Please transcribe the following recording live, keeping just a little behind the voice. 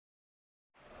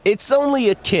It's only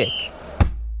a kick,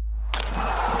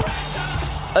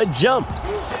 a jump,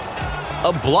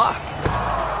 a block.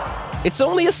 It's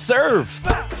only a serve.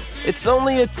 It's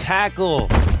only a tackle,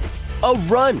 a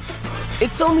run.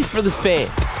 It's only for the fans.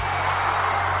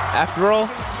 After all,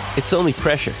 it's only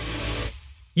pressure.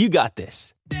 You got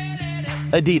this.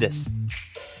 Adidas.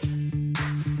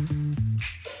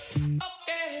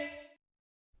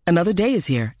 Another day is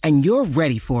here, and you're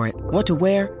ready for it. What to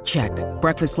wear? Check.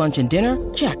 Breakfast, lunch, and dinner?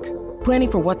 Check.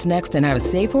 Planning for what's next and how to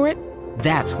save for it?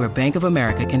 That's where Bank of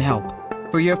America can help.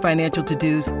 For your financial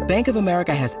to-dos, Bank of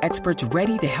America has experts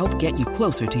ready to help get you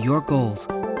closer to your goals.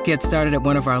 Get started at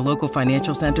one of our local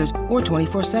financial centers or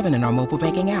 24/7 in our mobile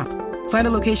banking app. Find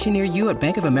a location near you at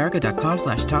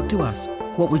bankofamerica.com/talktous.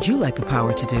 What would you like the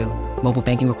power to do? Mobile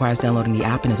banking requires downloading the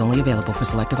app and is only available for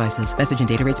select devices. Message and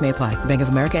data rates may apply. Bank of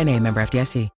America N.A., member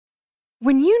FDIC.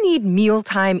 When you need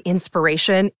mealtime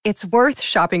inspiration, it's worth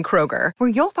shopping Kroger, where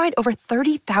you'll find over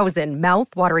 30,000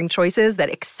 mouth-watering choices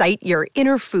that excite your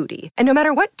inner foodie. And no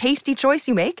matter what tasty choice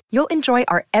you make, you'll enjoy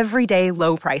our everyday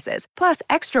low prices, plus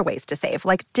extra ways to save,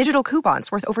 like digital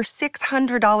coupons worth over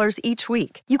 $600 each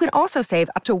week. You can also save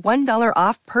up to $1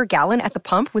 off per gallon at the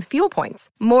pump with fuel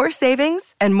points. More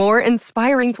savings and more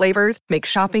inspiring flavors make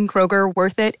shopping Kroger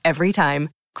worth it every time.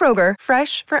 Kroger,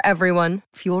 fresh for everyone.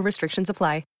 Fuel restrictions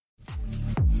apply.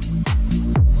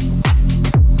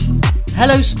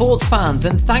 Hello sports fans,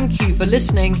 and thank you for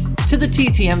listening to the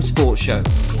TTM Sports Show.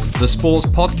 The sports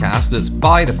podcast that's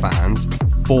by the fans,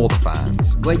 for the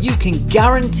fans. Where you can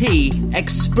guarantee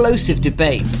explosive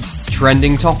debate,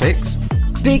 trending topics,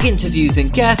 big interviews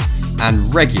and guests,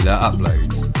 and regular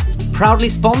uploads. Proudly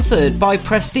sponsored by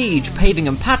Prestige Paving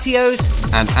and Patios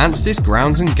and Anstis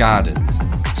Grounds and Gardens.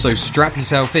 So strap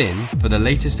yourself in for the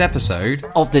latest episode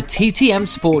of the TTM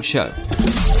Sports Show.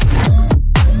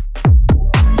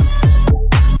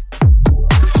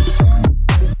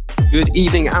 Good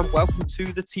evening and welcome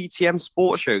to the TTM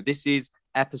Sports Show. This is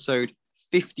episode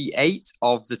 58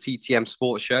 of the TTM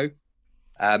Sports Show.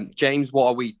 James, what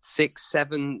are we, 6,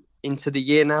 7 into the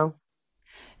year now?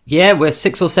 Yeah, we're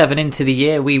 6 or 7 into the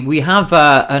year. We have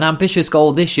an ambitious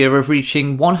goal this year of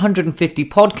reaching 150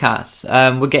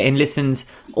 podcasts. We're getting listens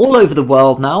all over the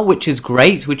world now, which is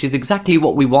great, which is exactly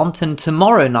what we want. And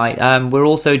tomorrow night, we're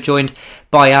also joined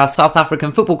by our South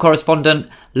African football correspondent,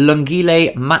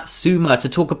 Lungile Matsuma, to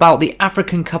talk about the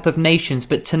African Cup of Nations.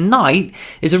 But tonight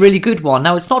is a really good one.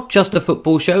 Now, it's not just a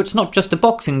football show. It's not just a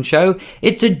boxing show.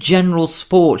 It's a general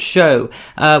sports show.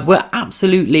 We're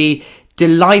absolutely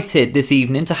delighted this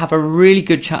evening to have a really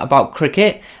good chat about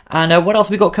cricket. And what else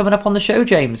we got coming up on the show,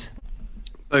 James?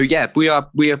 Oh yeah, we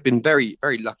have been very,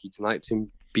 very lucky tonight to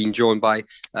be joined by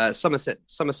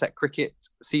Somerset Cricket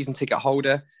season ticket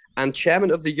holder and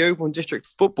chairman of the Yeovil and District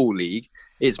Football League.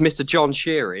 It's Mr. John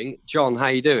Shearing. John, how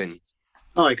are you doing?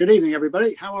 Hi, good evening,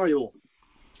 everybody. How are you all?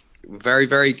 Very,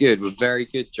 very good. We're very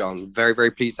good, John. Very, very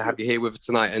pleased to have you here with us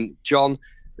tonight. And John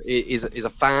is a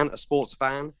fan, a sports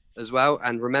fan as well.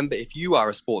 And remember, if you are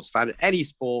a sports fan, any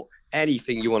sport,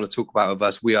 anything you want to talk about with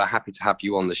us, we are happy to have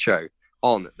you on the show,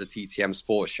 on the TTM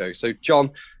Sports Show. So,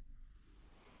 John,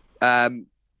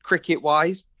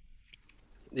 cricket-wise,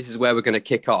 this is where we're going to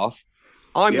kick off.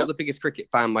 I'm not the biggest cricket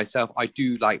fan myself. I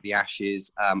do like the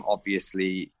Ashes.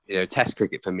 Obviously, Test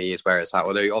cricket for me is where it's at.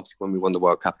 Although, obviously, when we won the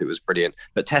World Cup, it was brilliant.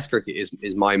 But Test cricket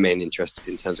is my main interest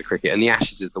in terms of cricket. And the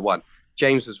Ashes is the one.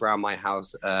 James was around my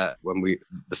house when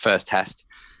the first Test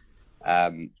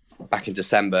back in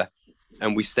December.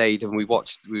 And we stayed and we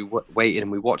waited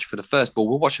and we watched for the first ball.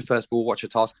 We'll watch the first ball, watch the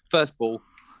toss. First ball,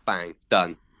 bang,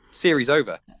 done. Series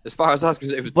over. As far as I was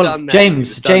concerned, it was done.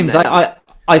 James,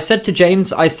 I said to James,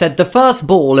 the first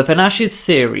ball of an Ashes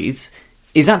series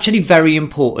is actually very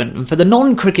important. And for the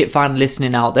non-cricket fan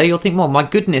listening out there, you'll think, well, my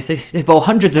goodness, they've bowled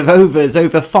hundreds of overs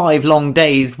over 5 long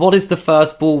days. What is the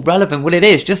first ball relevant? Well, it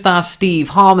is. Just ask Steve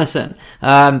Harmison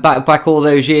back all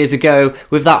those years ago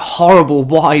with that horrible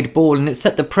wide ball, and it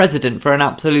set the precedent for an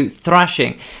absolute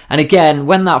thrashing. And again,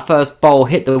 when that first ball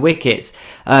hit the wickets,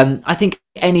 I think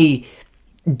any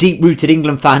deep-rooted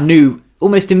England fan knew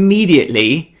almost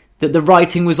immediately that the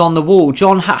writing was on the wall.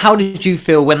 John, how did you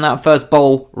feel when that first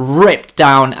ball ripped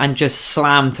down and just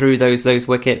slammed through those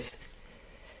wickets?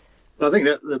 Well, I think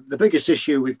that the biggest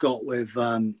issue we've got with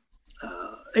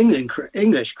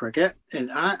English cricket,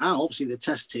 and obviously the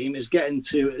Test team, is getting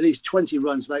to at least 20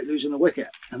 runs without losing a wicket.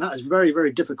 And that is very,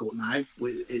 very difficult now.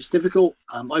 It's difficult.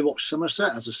 I watched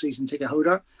Somerset as a season ticket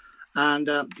holder. And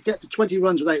to get to 20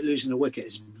 runs without losing a wicket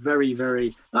is very,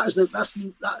 very...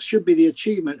 That should be the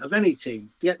achievement of any team.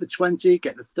 To get the 20,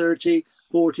 get the 30,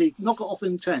 40, knock it off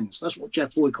in 10s. That's what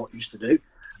Jeff Boycott used to do.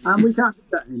 And we can't do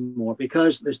that anymore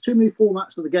because there's too many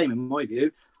formats of the game, in my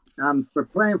view. For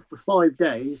playing for 5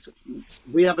 days,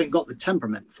 we haven't got the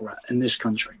temperament for it in this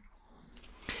country.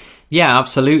 Yeah,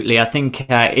 absolutely. I think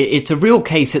it's a real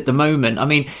case at the moment. I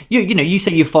mean, you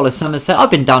say you follow Somerset.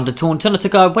 I've been down to Taunton.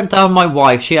 I went down with my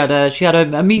wife. She had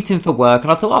a meeting for work,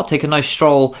 and I thought I'll take a nice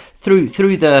stroll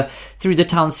through the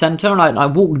town centre, and I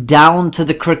walked down to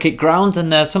the cricket ground,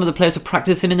 and some of the players were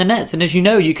practicing in the nets. And as you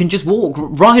know, you can just walk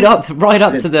right up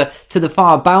to the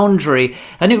far boundary.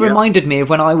 And it reminded me of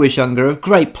when I was younger of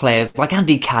great players like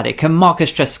Andy Caddick and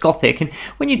Marcus Trescothick. And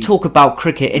when you talk about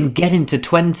cricket and get into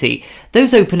 20,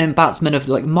 those opening batsmen of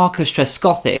like Marcus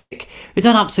Trescothick is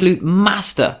an absolute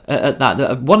master at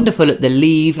that. Wonderful at the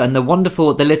leave, and the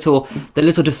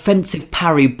little defensive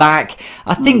parry back.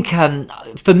 I think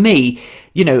for me,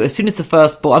 as soon as the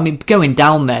first ball, going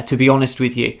down there, to be honest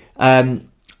with you,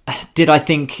 did I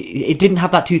think it didn't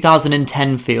have that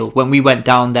 2010 feel when we went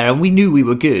down there, and we knew we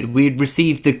were good. We had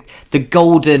received the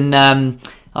golden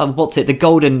the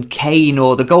golden cane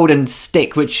or the golden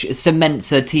stick, which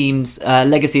cements a team's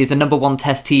legacy as the number one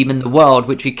test team in the world,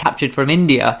 which we captured from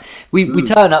India. We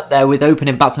turn up there with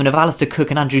opening batsmen of Alistair Cook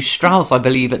and Andrew Strauss, I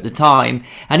believe, at the time,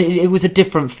 and it was a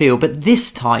different feel. But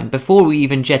this time, before we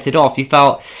even jetted off, you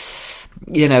felt,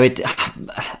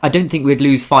 I don't think we'd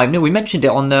lose 5-0. We mentioned it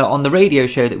on the radio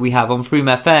show that we have on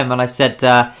Froome FM, and I said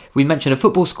we mentioned a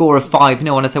football score of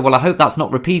 5-0, and I said, well, I hope that's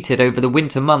not repeated over the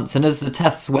winter months. And as the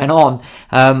tests went on,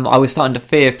 I was starting to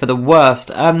fear for the worst.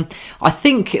 I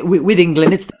think with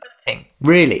England, it's the batting,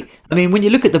 really. When you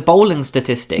look at the bowling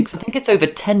statistics, I think it's over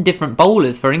 10 different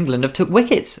bowlers for England have took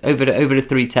wickets over the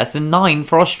 3 tests, and 9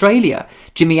 for Australia.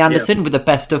 Jimmy Anderson with the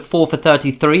best of 4 for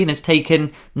 33 and has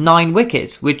taken 9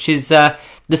 wickets, which is the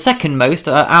second most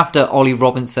after Ollie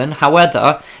Robinson.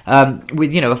 However,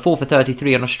 with a 4 for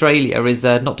 33 on Australia is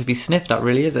not to be sniffed at,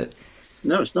 really, is it?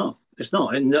 No, it's not. It's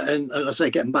not. And I say,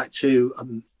 getting back to,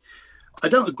 I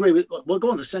don't agree with. We'll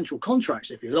go on to central contracts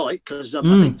if you like, because I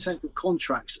think central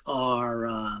contracts are.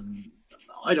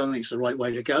 I don't think it's the right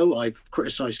way to go. I've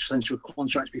criticised central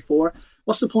contracts before.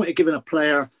 What's the point of taking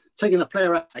a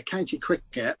player out of county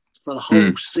cricket for the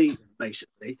whole season?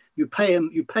 Basically, you pay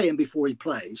him before he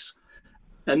plays.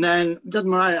 And then it doesn't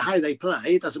matter how they play.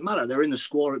 It doesn't matter. They're in the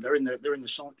squad. They're in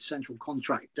the central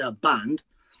contract band,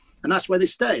 and that's where they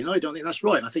stay. And I don't think that's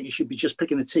right. I think you should be just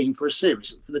picking a team for a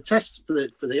series. For the test, for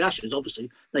the Ashes,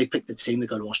 obviously they picked the team to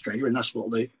go to Australia, and that's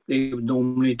what they would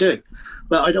normally do.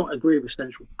 But I don't agree with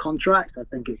central contract. I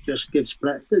think it just gives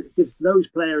those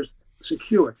players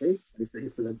security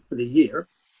for the year.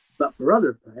 But for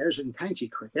other players in county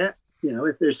cricket,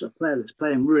 if there's a player that's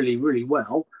playing really, really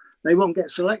well, they won't get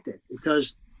selected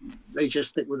because they just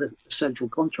stick with a central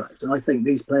contract. And I think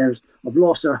these players have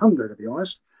lost their hunger, to be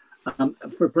honest,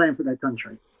 for playing for their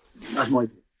country. That's my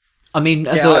view.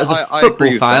 As a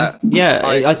football fan,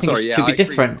 I think it could be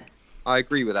different. I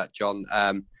agree with that, John.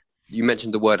 You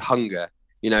mentioned the word hunger.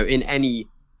 In any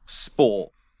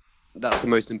sport, that's the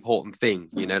most important thing.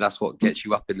 That's what gets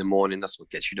you up in the morning. That's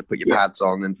what gets you to put your pads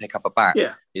on and pick up a bat.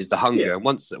 Is the hunger. Yeah. And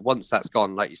once that's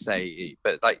gone, like you say,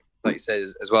 but like you said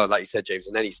as well, like you said, James,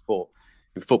 in any sport,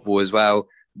 in football as well.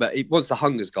 But once the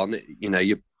hunger's gone,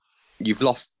 you've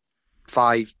lost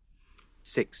 5,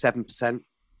 6, 7%.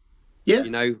 Yeah.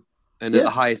 And at the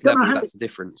highest level, that's the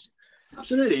difference.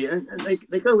 Absolutely, and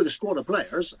they go with a squad of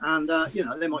players, and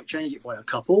they might change it by a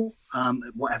couple.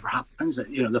 Whatever happens,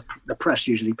 the press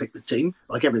usually pick the team,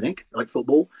 like everything, like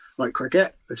football, like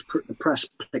cricket. The press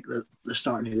pick the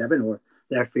starting 11, or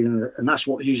they're feeling it, and that's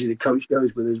what usually the coach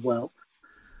goes with as well.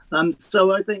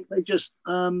 So I think they just,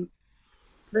 lose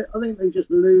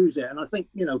it, and I think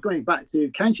going back to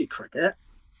county cricket.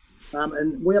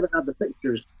 And we haven't had the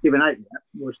fixtures given out yet.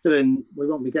 We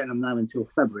won't be getting them now until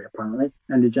February, apparently,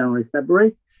 end of January,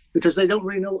 February, because they don't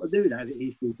really know what to do now, the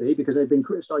ECB, because they've been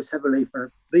criticised heavily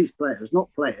for these players not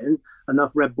playing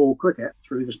enough red ball cricket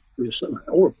through the summer,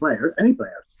 or any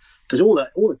players, because all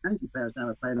the county players now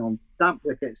are playing on damp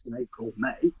wickets in April,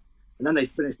 May, and then they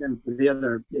finish them for the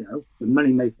other, the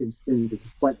money-making skins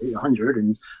of 20, 100,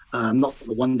 and not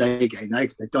the one-day game now,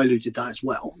 because they diluted that as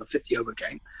well, the 50-over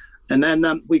game. And then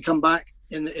we come back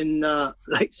in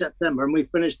late September, and we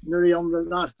finished nearly on the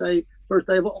first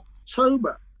day of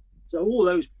October. So all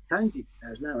those county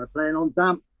players now are playing on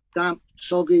damp,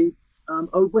 soggy,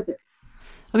 old wicket.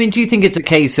 I mean, do you think it's a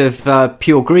case of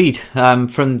pure greed from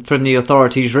the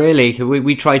authorities, really?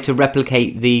 We try to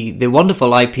replicate the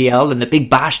wonderful IPL and the big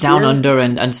bash down under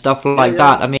and stuff like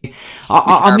that. I mean,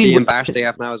 I mean, bash they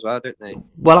have now as well, don't they?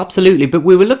 Well, absolutely. But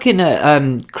we were looking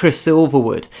at Chris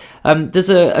Silverwood. There's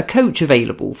a coach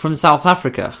available from South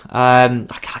Africa. I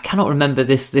cannot remember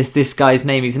this guy's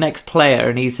name. He's an ex-player,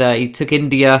 and he took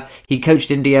India. He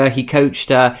coached India. He coached,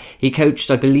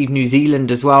 I believe, New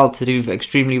Zealand as well to do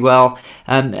extremely well.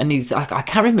 And I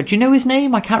can't remember. Do you know his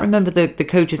name? I can't remember the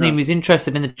coach's name who's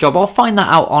interested in the job. I'll find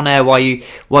that out on air while you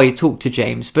talk to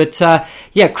James. But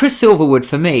Chris Silverwood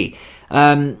for me.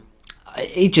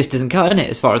 He just isn't cutting it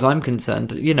as far as I'm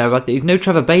concerned. You know, he's no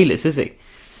Trevor Bayliss, is he?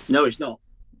 No, he's not.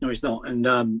 And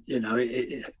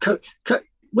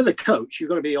with a coach, you've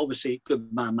got to be obviously a good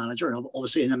man manager, and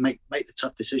obviously, and then make the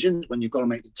tough decisions when you've got to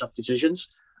make the tough decisions.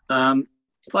 But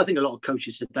I think a lot of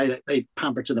coaches today they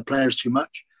pamper to the players too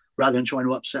much, rather than trying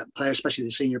to upset players, especially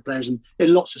the senior players. And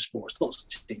in lots of sports, lots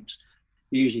of teams,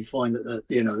 you usually find that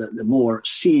the more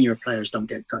senior players don't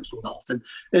get touched all that often.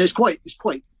 And it's quite.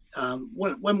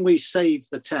 When we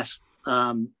saved the test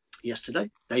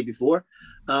yesterday, day before,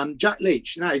 Jack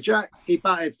Leach. Now Jack, he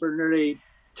batted for nearly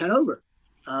 10 over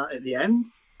at the end,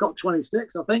 got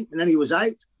 26, I think, and then he was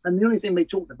out. And the only thing they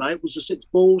talked about was the 6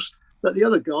 balls that the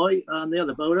other guy, the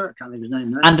other bowler, I can't think of his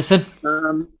name now.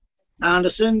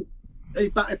 Anderson, he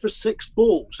batted for 6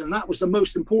 balls, and that was the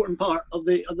most important part of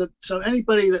the. So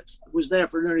anybody that was there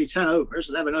for nearly 10 overs,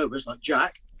 11 overs, like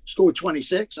Jack, scored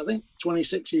 26. I think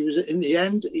 26. He was in the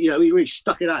end. You know, he really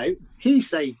stuck it out. He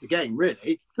saved the game,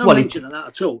 really. No mention of that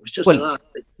at all. It's just the last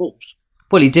 6 balls.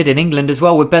 Well, he did in England as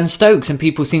well with Ben Stokes, and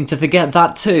people seem to forget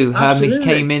that too. He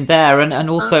came in there, and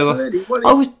also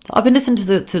I've been listening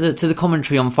to the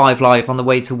commentary on 5 Live on the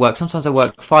way to work. Sometimes I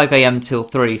work 5 a.m. till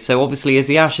 3. So obviously, as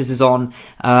the Ashes is on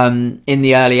in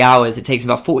the early hours, it takes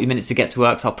me about 40 minutes to get to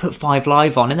work. So I'll put 5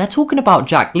 Live on, and they're talking about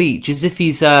Jack Leach as if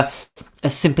he's a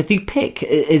sympathy pick,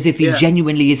 as if he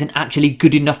genuinely isn't actually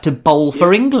good enough to bowl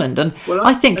for England. And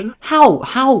I think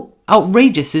how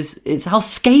outrageous is how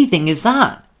scathing is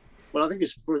that? Well, I think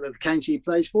it's for the county he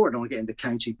plays for. I don't want to get into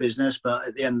county business, but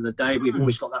at the end of the day, we've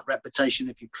always got that reputation.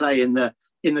 If you play in the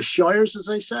shires, as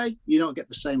they say, you don't get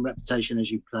the same reputation as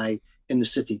you play in the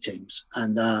city teams.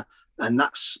 And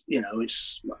that's,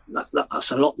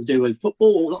 that's a lot to do with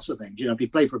football, lots of things. You know, if you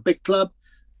play for a big club,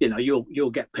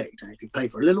 you'll get picked. And if you play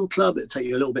for a little club, it'll take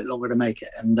you a little bit longer to make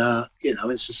it. And,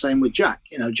 it's the same with Jack.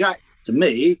 Jack, to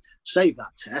me, saved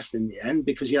that test in the end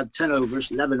because he had 10 overs,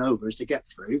 11 overs to get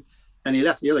through. And he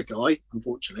left the other guy,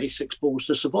 unfortunately, 6 balls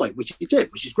to survive, which he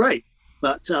did, which is great.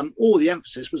 But all the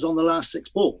emphasis was on the last 6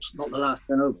 balls, not the last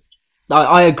 10 overs.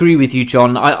 I agree with you,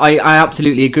 John. I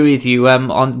absolutely agree with you.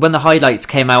 On when the highlights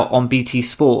came out on BT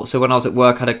Sport, so when I was at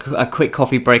work, I had a quick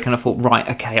coffee break, and I thought, right,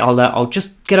 okay, I'll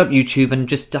just get up YouTube and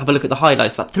just have a look at the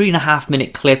highlights. About 3.5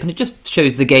 minute clip, and it just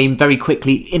shows the game very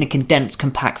quickly in a condensed,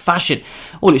 compact fashion.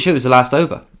 All it shows is the last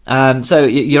over. So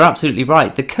you're absolutely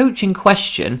right. The coach in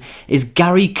question is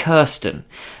Gary Kirsten,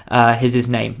 is his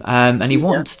name, and he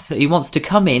wants to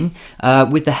come in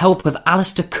with the help of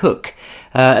Alistair Cook,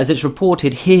 as it's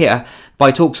reported here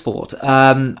by TalkSport,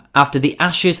 after the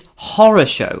Ashes horror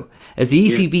show as the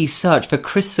ECB search for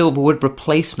Chris Silverwood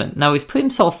replacement. Now he's put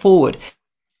himself forward,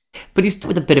 but he's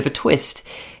with a bit of a twist.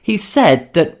 He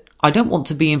said that I don't want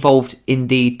to be involved in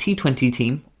the T20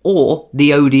 team or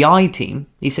the ODI team.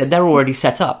 He said they're already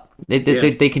set up.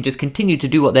 They can just continue to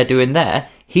do what they're doing there.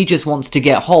 He just wants to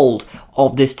get hold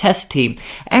of this test team.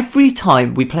 Every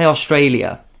time we play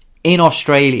Australia, in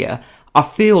Australia, I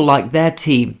feel like their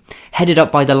team, headed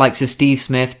up by the likes of Steve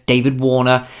Smith, David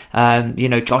Warner,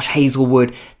 Josh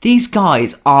Hazelwood, these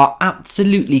guys are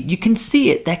absolutely, you can see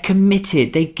it, they're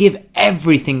committed, they give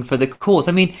everything for the cause.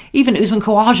 I mean, even Usman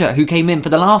Khawaja, who came in for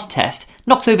the last test,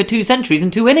 knocks over 2 centuries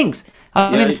in 2 innings.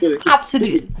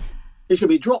 Absolutely. He's going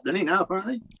to be dropped, isn't he, now,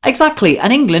 apparently? Exactly.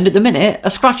 And England, at the minute, are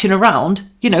scratching around,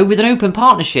 with an open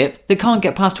partnership that can't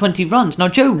get past 20 runs. Now,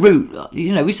 Joe Root,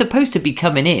 he's supposed to be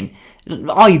coming in,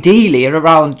 ideally, at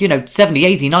around, 70,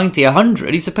 80, 90,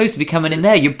 100. He's supposed to be coming in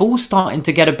there. Your ball's starting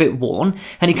to get a bit worn,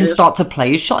 and he can start to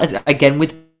play his shot again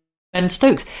with Ben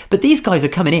Stokes. But these guys are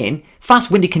coming in,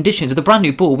 fast, windy conditions, with a brand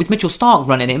new ball, with Mitchell Starc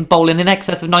running in, bowling in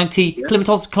excess of 90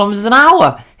 kilometres an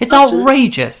hour. It's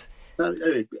outrageous.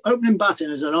 Opening batting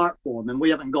is an art form, and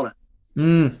we haven't got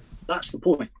it. That's the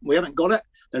point. We haven't got it.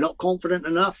 They're not confident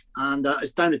enough, and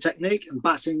it's down to technique and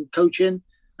batting, coaching,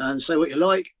 and say what you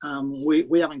like.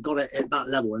 We haven't got it at that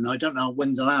level, and I don't know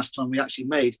when's the last time we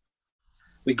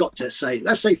got to say,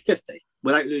 let's say 50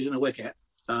 without losing a wicket.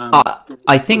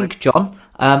 I think, John,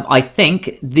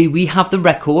 we have the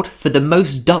record for the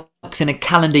most ducks in a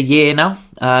calendar year now.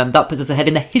 That puts us ahead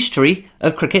in the history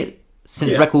of cricket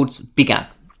since records began.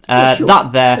 Sure.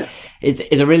 That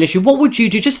is a real issue. What would you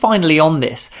do, just finally on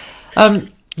this?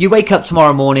 You wake up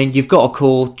tomorrow morning, you've got a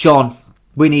call, John,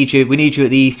 we need you at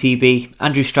the ECB.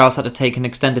 Andrew Strauss had to take an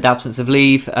extended absence of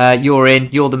leave.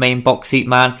 You're the main box seat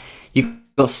man. You've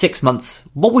got 6 months.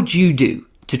 What would you do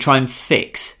to try and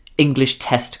fix English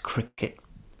Test cricket?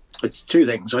 It's two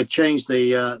things. I'd change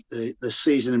the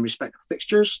season in respect of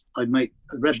fixtures. I'd make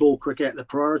red ball cricket the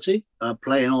priority,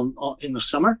 playing on in the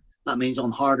summer. That means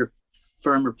on harder,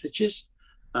 firmer pitches.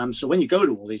 So when you go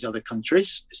to all these other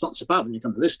countries, it's not so bad when you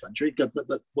come to this country.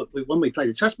 But when we play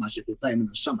the Test matches, we play them in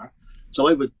the summer. So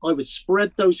I would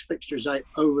spread those fixtures out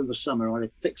over the summer.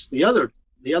 I'd fix the other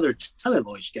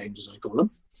televised games, as I call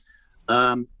them.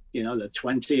 The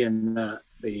 20 and now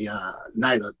the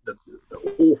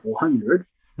awful 100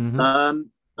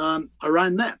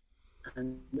 around that.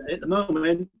 And at the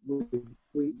moment,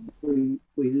 we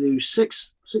lose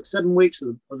 7 weeks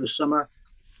of the summer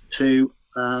to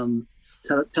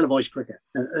televised cricket,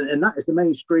 and that is the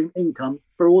mainstream income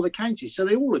for all the counties. So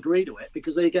they all agree to it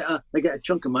because they get a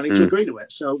chunk of money to agree to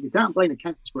it. So we can't blame the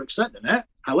counties for accepting it.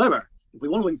 However, if we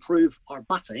want to improve our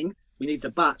batting, we need to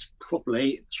bat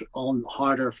properly on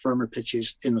harder, firmer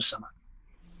pitches in the summer.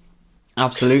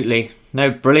 Absolutely.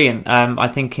 No, brilliant. I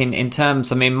think in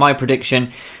terms, my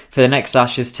prediction for the next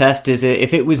Ashes Test is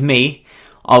if it was me,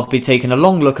 I'll be taking a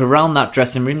long look around that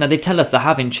dressing room. Now, they tell us they're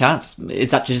having chats.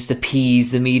 Is that just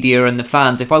appease the media and the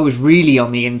fans? If I was really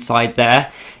on the inside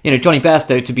there, Johnny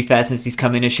Bairstow, to be fair, since he's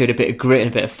come in, has showed a bit of grit and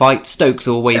a bit of fight. Stokes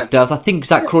always does. I think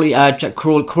Jack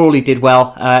Crawley did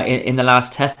well in the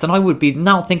last test. And I would be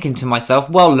now thinking to myself,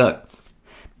 well, look,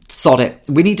 sod it.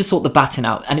 We need to sort the batting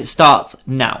out, and it starts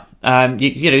now. So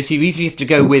if you have to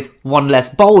go with one less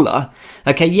bowler,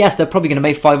 okay, yes, they're probably going to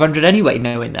make 500 anyway,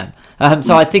 knowing them.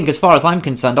 So I think, as far as I'm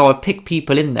concerned, I would pick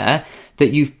people in there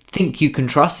that you think you can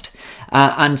trust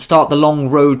and start the long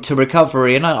road to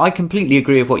recovery. And I completely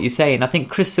agree with what you're saying. I think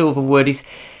Chris Silverwood,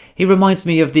 he reminds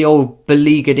me of the old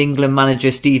beleaguered England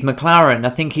manager Steve McLaren.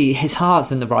 I think his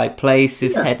heart's in the right place.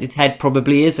 His head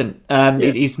probably isn't.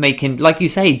 He's making, like you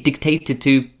say, dictated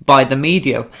to by the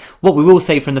media. What we will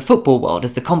say from the football world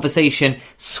is the conversation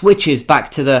switches back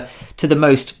to the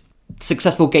most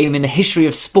successful game in the history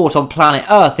of sport on planet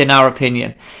Earth, in our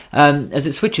opinion. As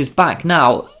it switches back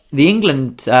now, the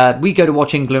England, we go to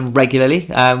watch England regularly.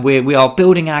 We are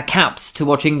building our caps to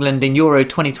watch England in Euro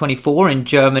 2024 in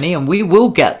Germany, and we will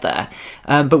get there.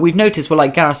 But we've noticed,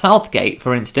 like Gareth Southgate,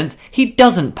 for instance, he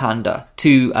doesn't pander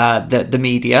to the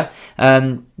media.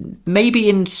 Maybe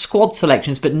in squad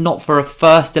selections, but not for a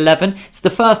first 11. It's the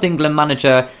first England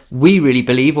manager we really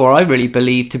believe, or I really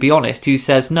believe, to be honest, who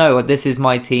says, no, this is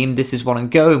my team, this is what I'm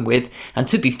going with. And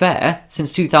to be fair,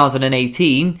 since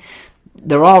 2018...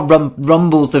 there are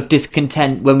rumbles of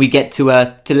discontent when we get to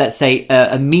let's say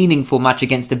a meaningful match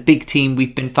against a big team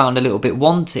we've been found a little bit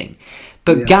wanting.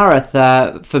 But Gareth,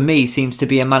 for me, seems to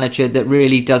be a manager that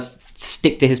really does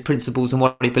stick to his principles and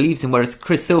what he believes in, whereas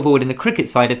Chris Silverwood in the cricket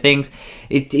side of things,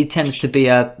 it tends to be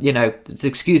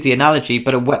excuse the analogy,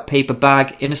 but a wet paper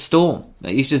bag in a storm.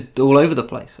 He's just all over the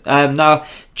place. Now,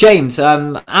 James,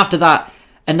 after that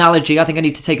analogy, I think I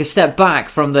need to take a step back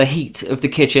from the heat of the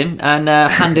kitchen and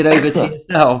hand it over to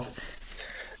yourself.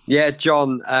 Yeah,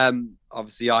 John,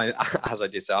 obviously, as I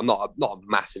did say, I'm not a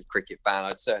massive cricket fan.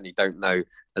 I certainly don't know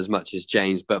as much as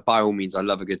James, but by all means, I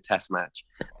love a good test match.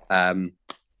 And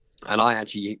I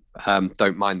actually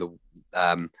don't mind the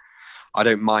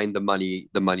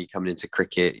money coming into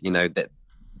cricket, that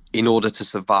in order to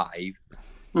survive,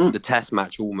 the test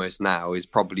match almost now is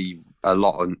probably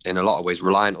in a lot of ways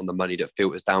reliant on the money that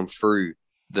filters down through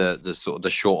the sort of the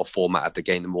shorter format of the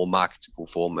game, the more marketable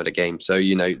form of the game. So,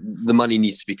 the money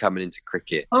needs to be coming into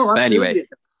cricket. Oh, but absolutely. Anyway,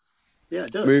 yeah,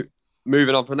 it does.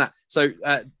 Moving on from that. So,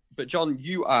 but John,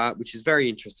 you are, which is very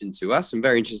interesting to us and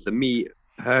very interesting to me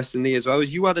personally as well,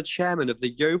 is you are the chairman of the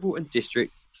Yeovil and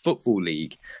District Football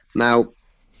League. Now,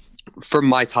 from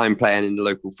my time playing in the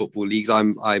local football leagues, I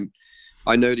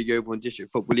know the Yeovil and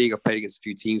District Football League. I've played against a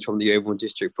few teams from the Yeovil and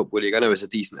District Football League. I know it's a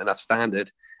decent enough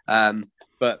standard,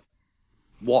 but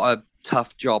what a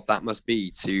tough job that must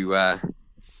be to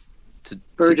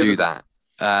do that.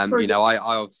 I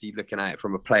obviously looking at it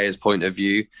from a player's point of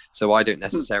view, so I don't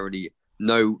necessarily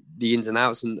know the ins and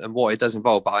outs and what it does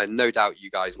involve, but I have no doubt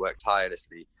you guys work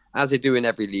tirelessly, as they do in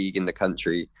every league in the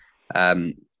country.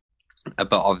 But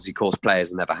obviously, of course,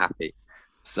 players are never happy.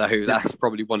 So that's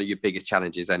probably one of your biggest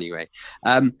challenges anyway.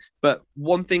 But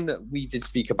one thing that we did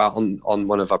speak about on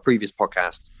one of our previous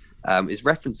podcasts is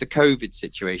reference the COVID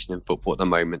situation in football at the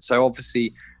moment. So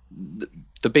obviously,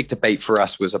 the big debate for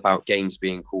us was about games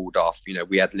being called off. You know,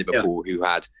 we had Liverpool who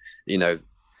had,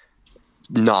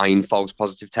 9 false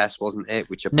positive tests, wasn't it?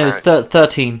 Which it's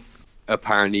 13.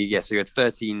 Apparently, yes. So you had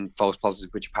 13 false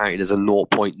positives, which apparently there's a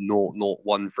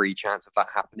 0.0013 chance of that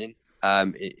happening.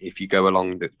 If you go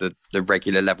along the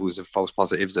regular levels of false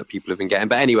positives that people have been getting.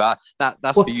 But anyway,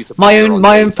 that's for you to. My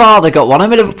own father got one.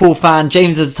 I'm a Liverpool fan.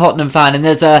 James is a Tottenham fan, and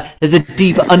there's a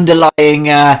deep underlying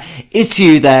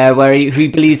issue there where he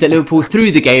believes that Liverpool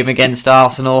threw the game against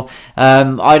Arsenal.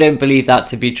 I don't believe that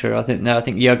to be true. I think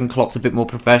Jurgen Klopp's a bit more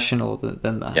professional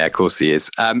than that. Yeah, of course he is.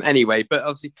 Anyway, but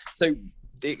obviously, so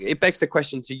it begs the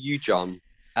question to you, John.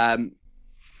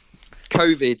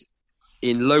 COVID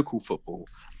in local football.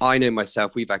 I know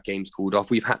myself, we've had games called off.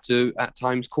 We've had to, at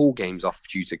times, call games off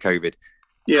due to COVID.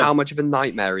 Yeah. How much of a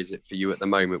nightmare is it for you at the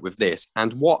moment with this?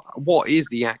 And what is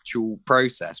the actual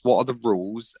process? What are the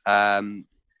rules?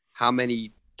 How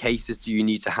many cases do you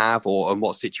need to have, or in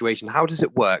what situation? How does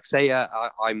it work? Say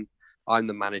I'm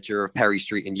the manager of Perry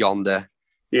Street in Yonder,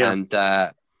 and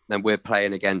we're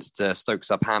playing against Stoke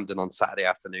Southampton on Saturday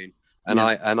afternoon, and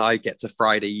I get to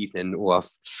Friday evening, or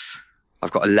I've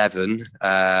got 11.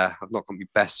 I've not got my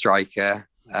best striker.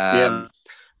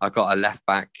 I've got a left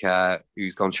back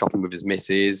who's gone shopping with his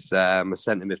missus. My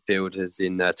centre midfielder's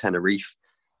in Tenerife,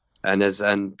 and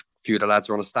a few of the lads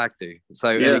are on a stag do.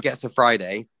 So when it gets to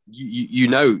Friday, you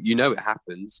know it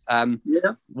happens.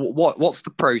 What's the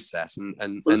process,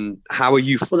 and how are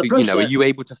you? Are you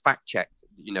able to fact check?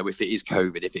 If it is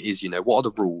COVID, if it is, what are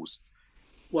the rules?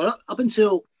 Well, up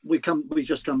until we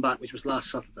just come back, which was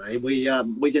last Saturday, we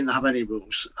didn't have any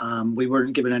rules. We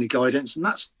weren't given any guidance, and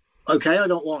that's okay. I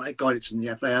don't want guidance from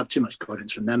the FA. I have too much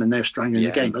guidance from them, and they're strangling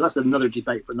the game. But that's another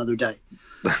debate for another day.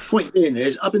 Point being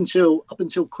is, up until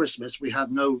Christmas, we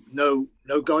had no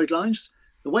guidelines.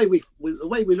 The way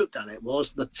we looked at it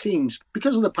was the teams,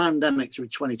 because of the pandemic through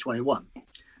 2021.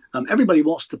 Everybody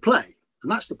wants to play,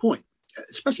 and that's the point.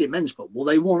 Especially in men's football,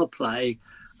 they want to play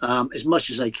as much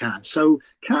as they can. So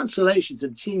cancellations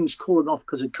and teams calling off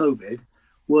because of COVID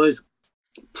was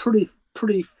pretty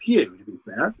few, to be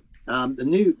fair. The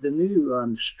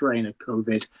new strain of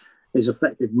COVID has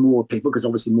affected more people, because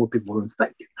obviously more people are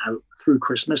infected now through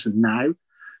Christmas and now.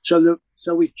 So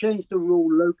we've changed the rule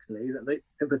locally that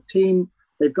if a team,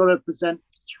 they've got to present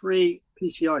 3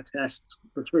 PCR tests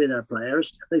for 3 of their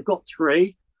players. If they've got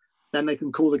 3, then they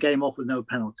can call the game off with no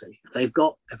penalty. If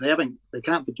they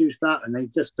can't produce that, and they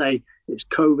just say it's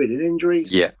COVID and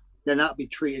injuries, then that'll be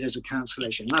treated as a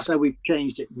cancellation. That's how we've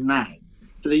changed it now.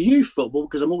 For the youth football,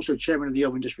 because I'm also chairman of the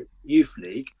Owen District Youth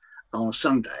League on a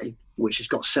Sunday, which has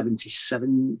got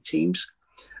 77 teams.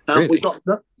 Really? We got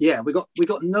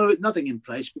nothing in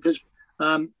place, because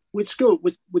with school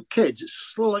with kids it's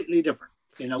slightly different.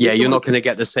 You're not going to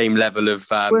get the same level of.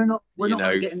 We're not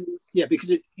getting. Yeah,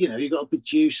 because you got to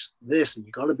produce this and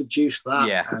you got to produce that.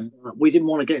 Yeah. And we didn't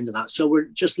want to get into that, so we're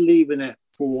just leaving it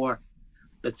for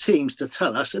the teams to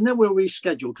tell us, and then we'll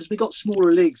reschedule, because we got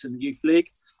smaller leagues in the youth league.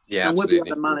 Yeah, and we'll be able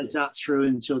to manage that through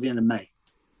until the end of May.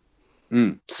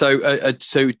 So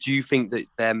do you think that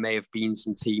there may have been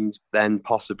some teams then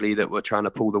possibly that were trying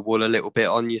to pull the wool a little bit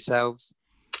on yourselves?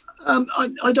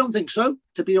 I don't think so,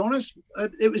 to be honest.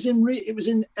 It was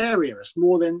in areas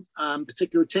more than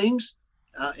particular teams,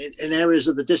 in areas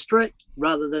of the district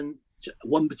rather than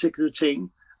one particular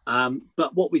team.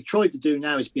 But what we've tried to do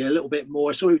now is be a little bit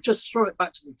more. So we've just throw it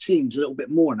back to the teams a little bit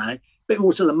more now, a bit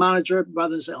more to the manager,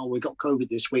 rather than say, "Oh, we got COVID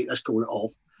this week, let's call it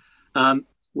off."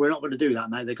 We're not going to do that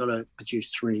now. They've got to produce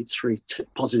three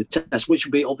positive tests, which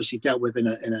will be obviously dealt with in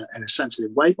a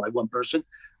sensitive way by one person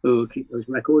who will keep those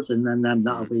records, and then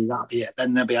that'll be it.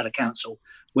 Then they'll be able to cancel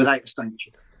without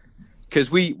sanction.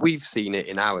 Because we've seen it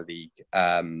in our league.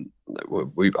 I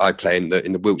play in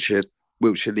the Wiltshire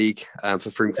League for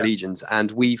Froome Collegians,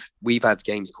 and we've had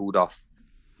games called off.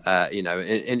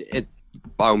 And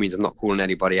by all means, I'm not calling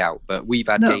anybody out, but we've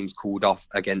had games called off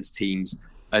against teams.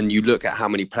 And you look at how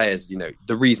many players,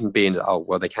 the reason being,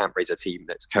 they can't raise a team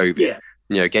that's COVID.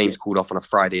 Yeah. Games called off on a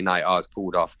Friday night, it's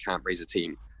called off, can't raise a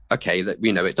team. Okay,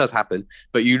 it does happen.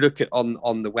 But you look at on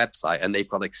the website and they've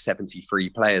got like 73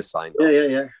 players signed up.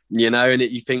 Yeah. And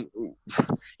you think,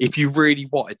 if you really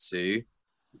wanted to,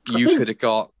 you could have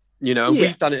got, and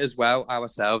we've done it as well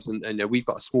ourselves. And we've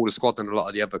got a smaller squad than a lot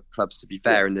of the other clubs, to be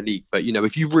fair, in the league. But,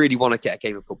 if you really want to get a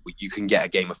game of football, you can get a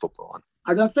game of football on.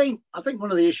 And I think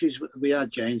one of the issues we had,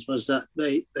 James, was that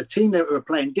the team that we were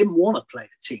playing didn't want to play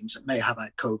the teams that may have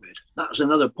had COVID. That was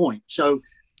another point. So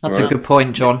that's a good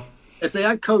point, John. If they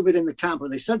had COVID in the camp, or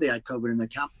they said they had COVID in the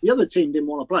camp, the other team didn't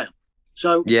want to play them.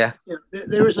 So yeah,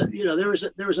 there's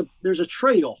a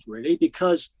trade-off really,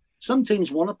 because some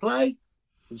teams want to play,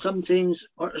 and some teams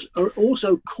are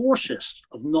also cautious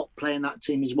of not playing that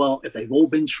team as well if they've all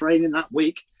been training that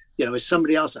week. Is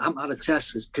somebody else that hasn't had a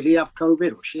test? Could he have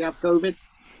COVID or she have COVID?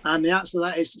 And the answer to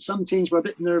that is some teams were a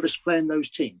bit nervous playing those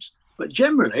teams. But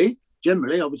generally,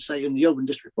 I would say in the Oban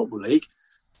District Football League,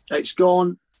 it's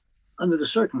gone, under the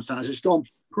circumstances, it's gone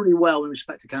pretty well in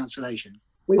respect to cancellation.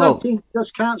 We've had teams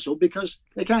just cancelled because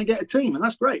they can't get a team, and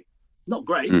that's great. Not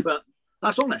great, but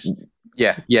that's honest.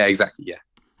 Yeah, exactly, yeah.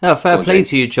 Oh, fair play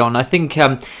to you, John. I think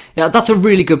that's a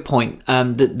really good point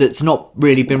that's not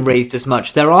really been raised as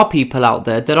much. There are people out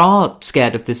there that are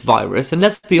scared of this virus, and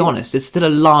let's be honest, it's still a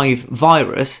live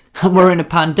virus, and we're in a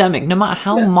pandemic. No matter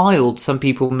how mild some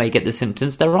people may get the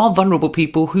symptoms, there are vulnerable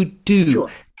people who do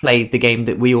play the game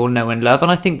that we all know and love,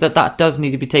 and I think that does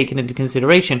need to be taken into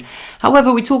consideration.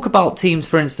 However, we talk about teams,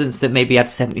 for instance, that maybe had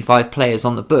 75 players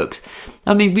on the books.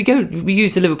 I mean, we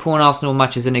use the Liverpool and Arsenal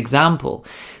match as an example.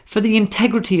 For the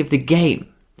integrity of the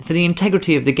game,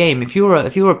 if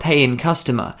you're a paying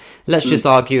customer, let's just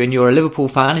argue, and you're a Liverpool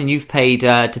fan and you've paid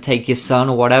to take your son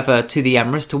or whatever to the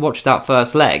Emirates to watch that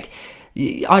first leg,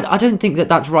 I don't think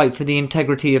that's right for the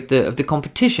integrity of the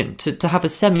competition to have a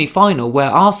semi-final where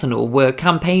Arsenal were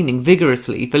campaigning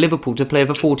vigorously for Liverpool to play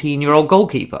with a 14-year-old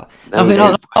goalkeeper. But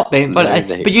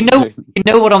you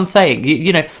know what I'm saying.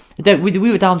 We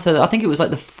were down to, I think it was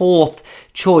like the 4th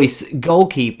choice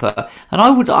goalkeeper, and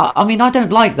I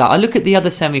don't like that. I look at the other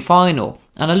semi-final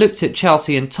and I looked at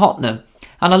Chelsea and Tottenham,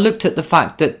 and I looked at the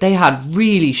fact that they had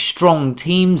really strong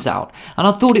teams out, and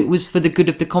I thought it was for the good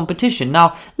of the competition.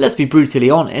 Now, let's be brutally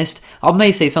honest. I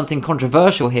may say something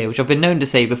controversial here, which I've been known to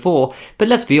say before, but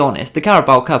let's be honest. The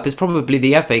Carabao Cup is probably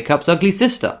the FA Cup's ugly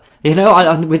sister.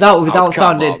 Without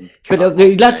sounding...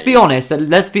 Let's be honest,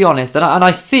 and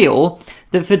I feel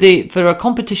that for a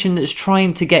competition that's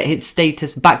trying to get its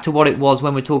status back to what it was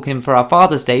when we're talking for our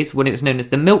Father's Days, when it was known as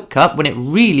the Milk Cup, when it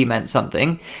really meant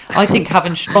something, I think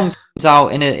having strong teams out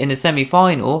in a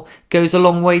semi-final goes a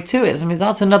long way to it. I mean,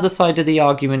 that's another side of the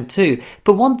argument too.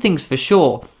 But one thing's for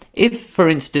sure. If, for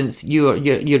instance, you're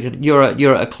at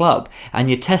a club and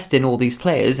you're testing all these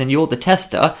players and you're the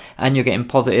tester and you're getting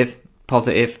positive, you're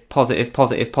going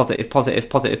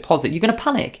to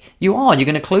panic. You're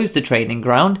going to close the training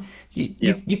ground.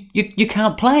 You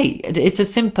can't play. It's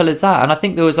as simple as that. And I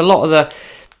think there was a lot of the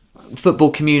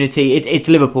football community. It's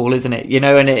Liverpool, isn't it?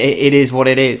 And it is what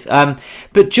it is.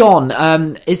 But John,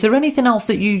 is there anything else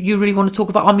that you really want to talk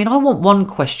about? I mean, I want one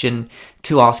question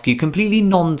to ask you, completely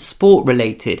non-sport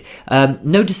related.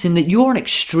 Noticing that you're an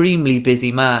extremely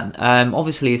busy man.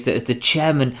 Obviously, as the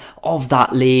chairman of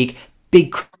that league,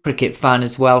 big cricket fan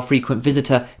as well, frequent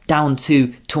visitor down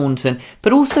to Taunton,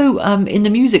 but also in the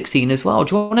music scene as well.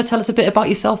 Do you want to tell us a bit about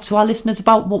yourself to our listeners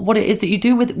about what it is that you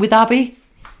do with Abbey?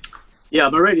 Yeah,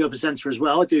 I'm a radio presenter as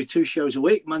well. I do 2 shows a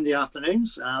week, Monday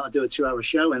afternoons. I do a 2-hour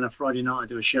show, and a Friday night I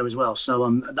do a show as well.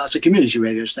 So that's a community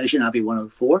radio station, Abbey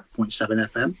 104.7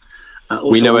 FM.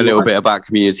 We know a little bit about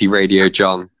community radio,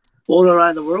 John. All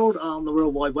around the world, on the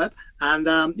World Wide Web. And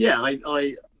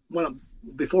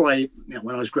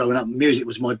when I was growing up, music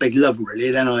was my big love,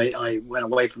 really. Then I went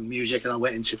away from music and I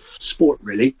went into sport,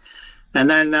 really. And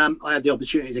then I had the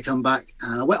opportunity to come back,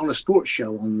 and I went on a sports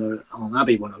show on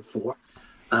Abbey 104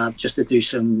 just to do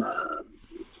some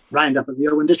roundup of the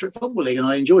Oban District Football League, and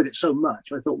I enjoyed it so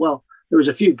much. I thought, well, there was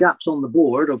a few gaps on the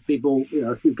board of people,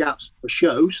 a few gaps for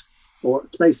shows or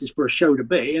spaces for a show to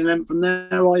be, and then from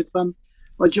there I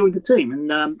joined the team,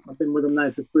 and I've been with them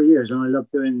now for 3 years, and I love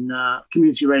doing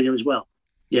community radio as well.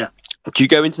 Yeah. Do you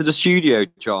go into the studio,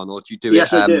 John, or do you do it?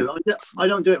 Yes, I do. I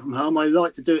don't do it from home. I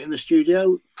like to do it in the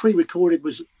studio. Pre-recorded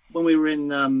was when we were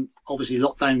in, obviously,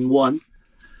 lockdown 1.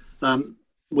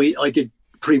 I did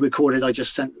pre-recorded. I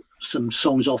just sent some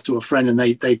songs off to a friend, and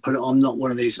they put it on.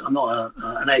 I'm not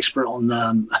an expert on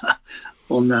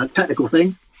on the technical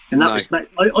thing. In that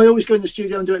respect, I always go in the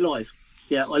studio and do it live.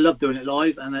 Yeah, I love doing it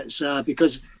live, and it's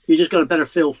because you just got a better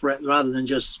feel for it rather than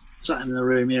just sat in the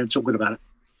room here and talking about it.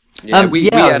 Yeah, we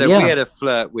had a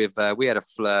flirt with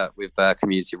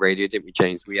community radio, didn't we,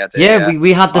 James? We had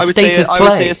we had the state of play. I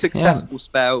would say a successful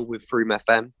spell with Froome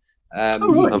FM.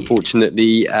 Right.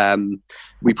 Unfortunately,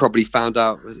 we probably found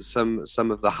out some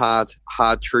of the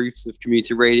hard truths of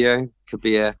community radio. Could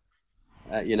be a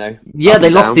Yeah, they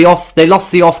lost the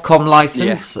Ofcom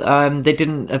license. Yeah. They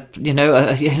didn't,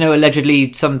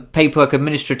 allegedly some paperwork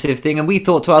administrative thing. And we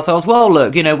thought to ourselves, well,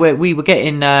 look, we were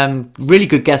getting really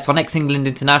good guests on ex-England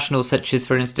internationals, such as,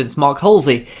 for instance, Mark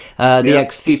Halsey, the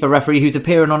ex-FIFA referee who's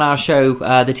appearing on our show,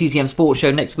 the TTM Sports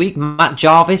Show next week. Matt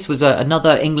Jarvis was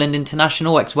another England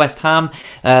international, ex-West Ham,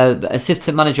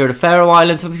 assistant manager at the Faroe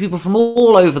Islands. People from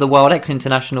all over the world,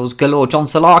 ex-internationals galore. John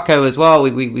Solarco as well.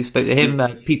 We spoke to him.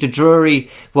 Peter Drury,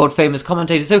 world famous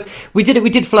commentator. So we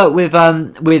did flirt with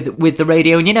the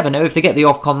radio, and you never know, if they get the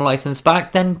Ofcom license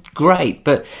back, then great.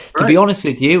 But to be honest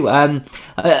with you,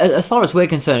 as far as we're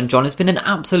concerned, John, it's been an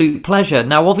absolute pleasure.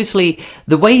 Now, obviously,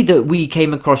 the way that we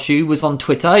came across you was on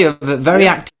Twitter. You're very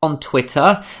active on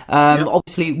Twitter.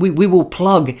 Obviously, we will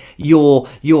plug your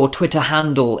Twitter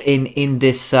handle in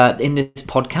this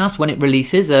podcast when it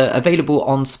releases. Available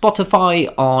on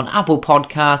Spotify, on Apple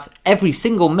Podcasts, every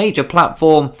single major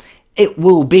platform. It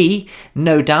will be,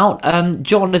 no doubt.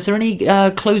 John, is there any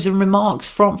closing remarks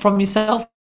from yourself,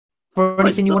 or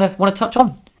anything you want to touch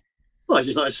on? Well, I'd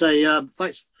just like to say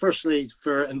thanks, firstly,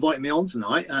 for inviting me on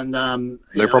tonight. And no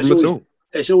problem at all.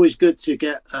 It's always good to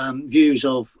get views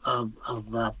of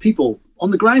people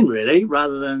on the ground, really,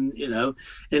 rather than in a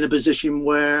position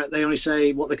where they only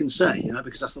say what they can say,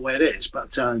 because that's the way it is.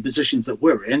 But the positions that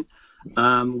we're in,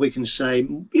 we can say,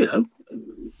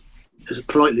 as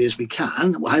politely as we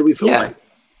can, how we feel about it.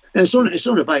 And it's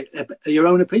not about your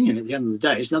own opinion at the end of the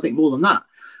day. It's nothing more than that.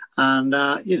 And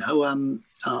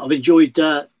I've enjoyed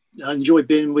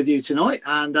being with you tonight,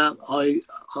 and I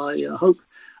hope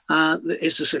that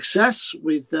it's a success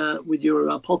with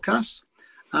your podcast,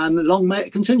 and long may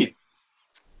it continue.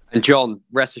 And John,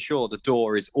 rest assured, the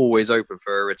door is always open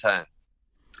for a return.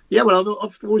 Yeah, well,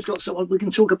 I've always got something we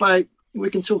can talk about. We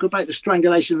can talk about the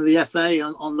strangulation of the FA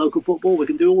on local football. We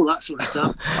can do all that sort of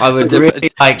stuff. I would really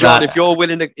like John,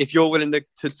 that. If you're willing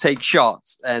to take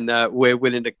shots, and we're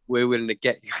willing to go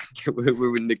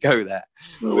there.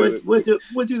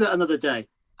 We'll do that another day.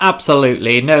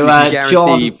 Absolutely. No,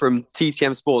 guarantee John, from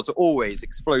TTM Sports, always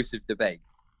explosive debate.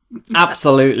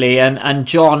 Absolutely. And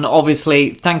John,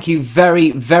 obviously, thank you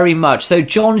very, very much. So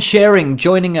John Shearing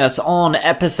joining us on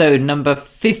episode number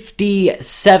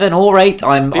 57 or 8.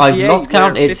 I've lost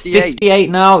count. It's 58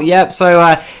 now. Yep.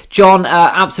 So John,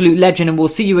 absolute legend, and we'll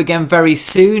see you again very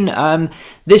soon.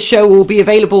 This show will be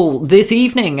available this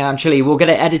evening, actually. We'll get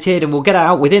it edited and we'll get it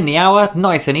out within the hour,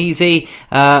 nice and easy.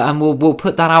 And we'll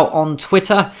put that out on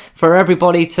Twitter for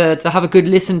everybody to have a good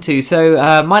listen to.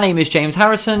 So my name is James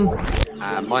Harrison.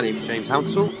 My name is James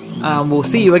Hounsell. And we'll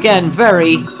see you again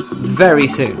very, very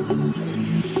soon.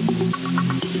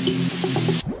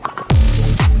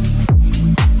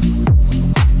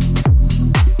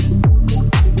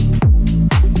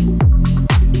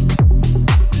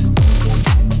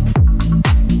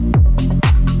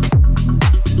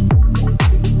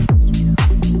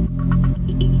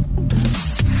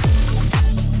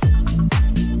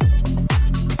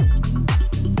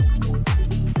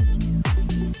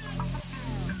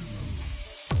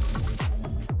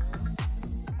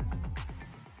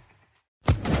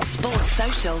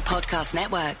 Podcast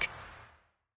Network.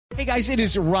 Hey guys, it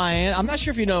is Ryan. I'm not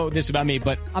sure if you know this about me,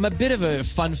 but I'm a bit of a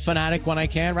fun fanatic when I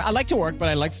can. I like to work, but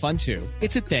I like fun too.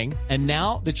 It's a thing. And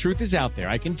now the truth is out there.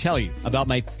 I can tell you about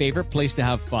my favorite place to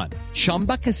have fun.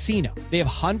 Chumba Casino. They have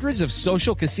hundreds of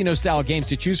social casino style games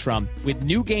to choose from with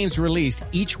new games released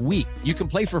each week. You can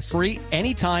play for free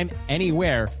anytime,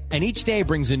 anywhere. And each day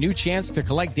brings a new chance to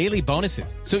collect daily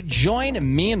bonuses. So join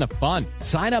me in the fun.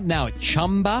 Sign up now at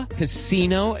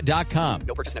ChumbaCasino.com.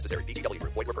 No purchase necessary. VGW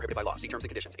Group. Void where prohibited by law. See terms and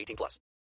conditions. 18+.